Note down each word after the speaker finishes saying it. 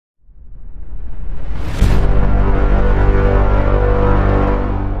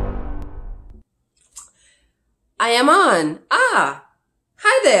am on.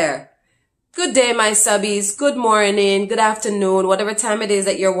 Hi there. Good day, my subbies. Good morning, good afternoon, whatever time it is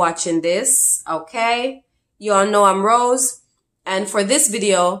that you're watching this. Okay. You all know I'm Rose. And for this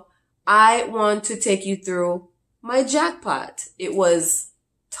video, I want to take you through my jackpot. It was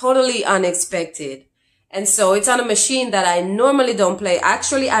totally unexpected. And so it's on a machine that I normally don't play.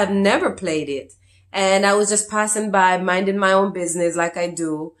 Actually, I've never played it. And I was just passing by, minding my own business like I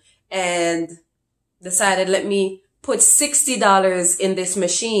do, and decided, let me put $60 in this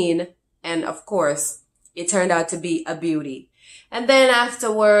machine. And of course, it turned out to be a beauty. And then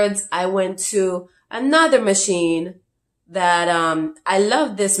afterwards, I went to another machine that, I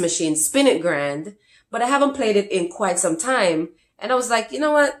love this machine, Spin It Grand, but I haven't played it in quite some time. And I was like, you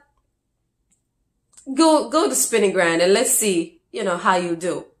know what? Go to Spin It Grand and let's see, how you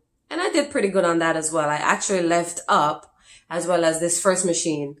do. And I did pretty good on that as well. I actually left up, as well as this first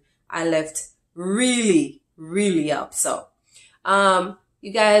machine. I left really, really up. So,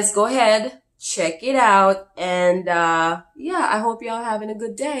 you guys go ahead, check it out. And, yeah, I hope y'all having a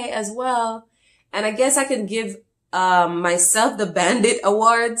good day as well. And I guess I can give, myself the Bandit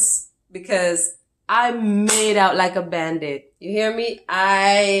Awards because I made out like a bandit. You hear me?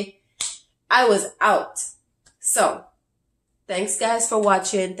 I was out. So, thanks guys for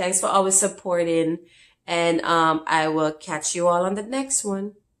watching. Thanks for always supporting. And, I will catch you all on the next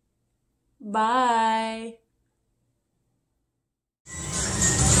one. Bye.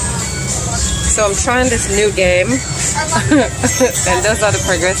 So I'm trying this new game. And those are the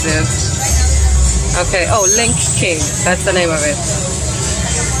progressives. Okay. Oh, Link King. That's the name of it.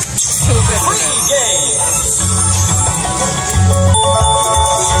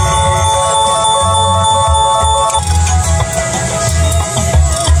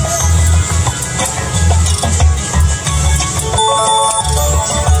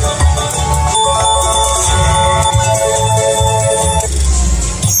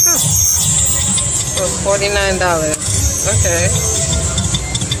 $49. Okay.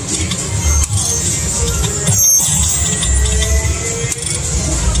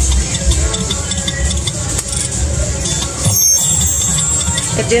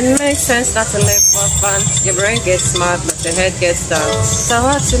 It didn't make sense not to live for fun. Your brain gets smart, but your head gets dumb. So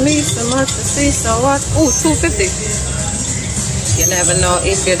what to me, so much to see, so what? Ooh, $2.50. You never know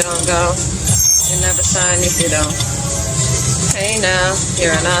if you don't go. You never shine if you don't. Hey now,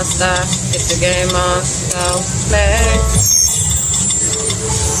 you're an all-star. Get the game on, go play.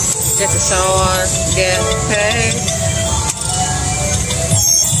 Get the show on, get paid.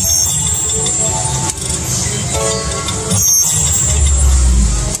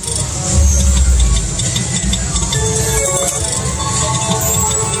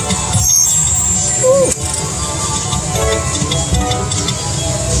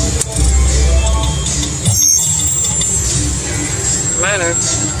 Mine are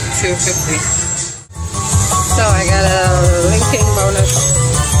 $2.50. So I got a linking bonus.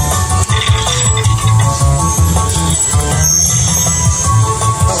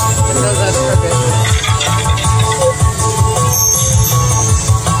 Oh, and those are the progressive.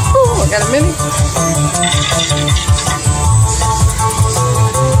 Ooh, I got a mini.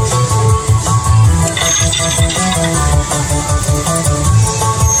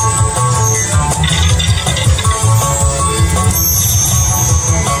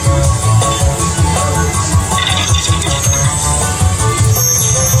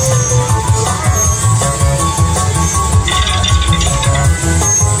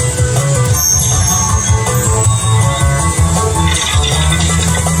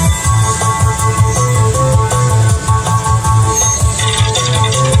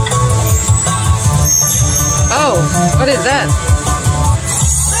 What is that?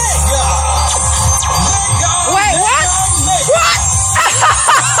 Wait, what? What?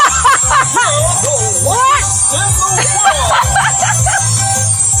 What?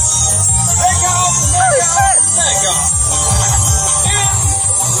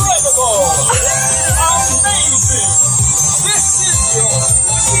 Incredible! Amazing! This is your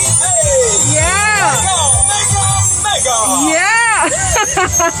lucky day! Yeah! Mega! Yeah!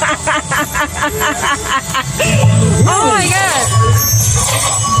 Oh my god!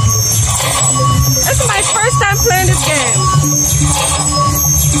 This is my first time playing this game.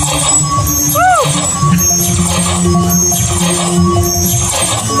 Woo!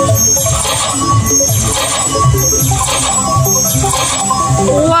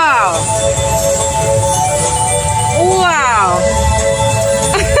 Wow! Wow!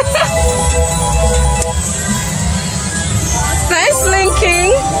 Thanks,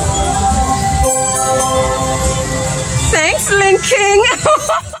 Linking. Thanks, Linking.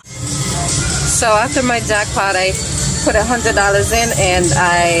 So after my jackpot, I put $100 in and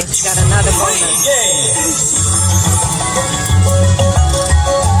I got another bonus.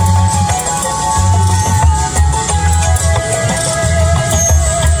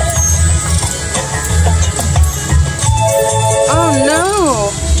 Oh no,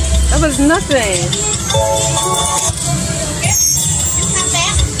 that was nothing.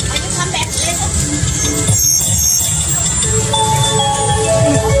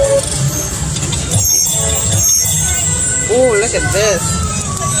 Oh, look at this.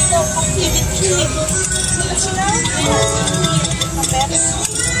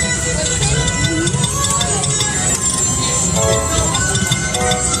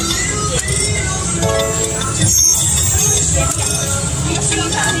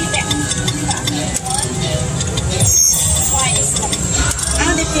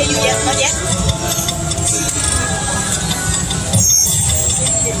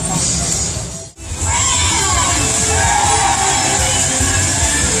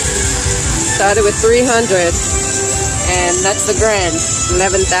 Started with 300 and that's the grand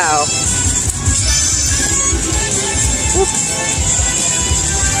 11,000.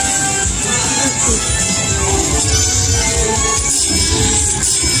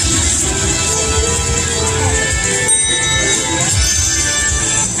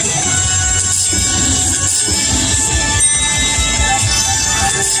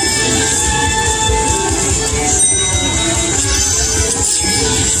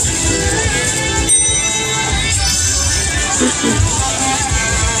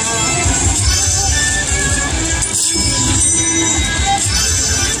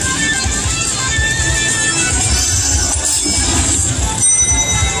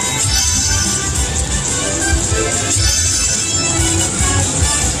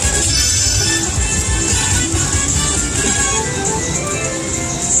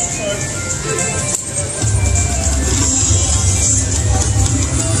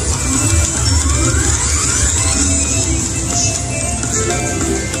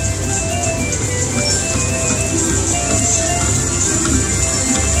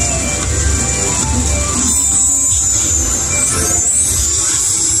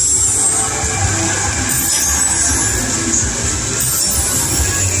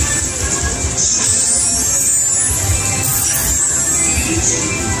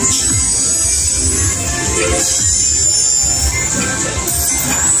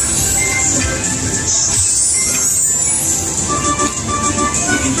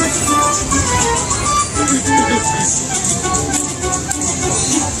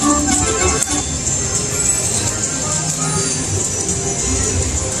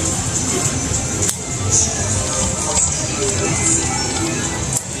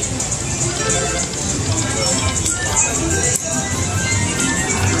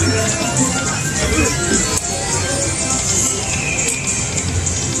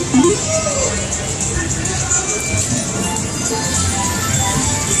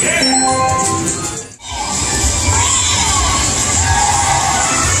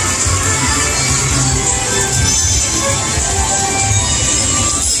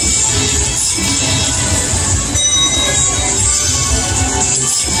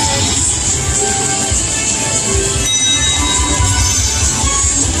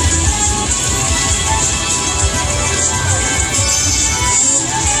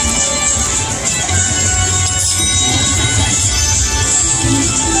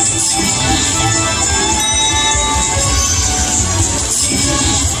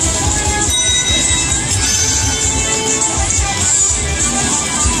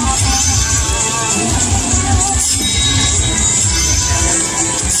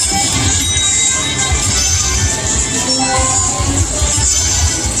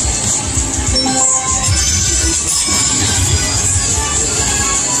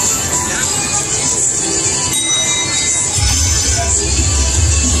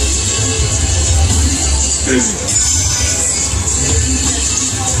 Crazy.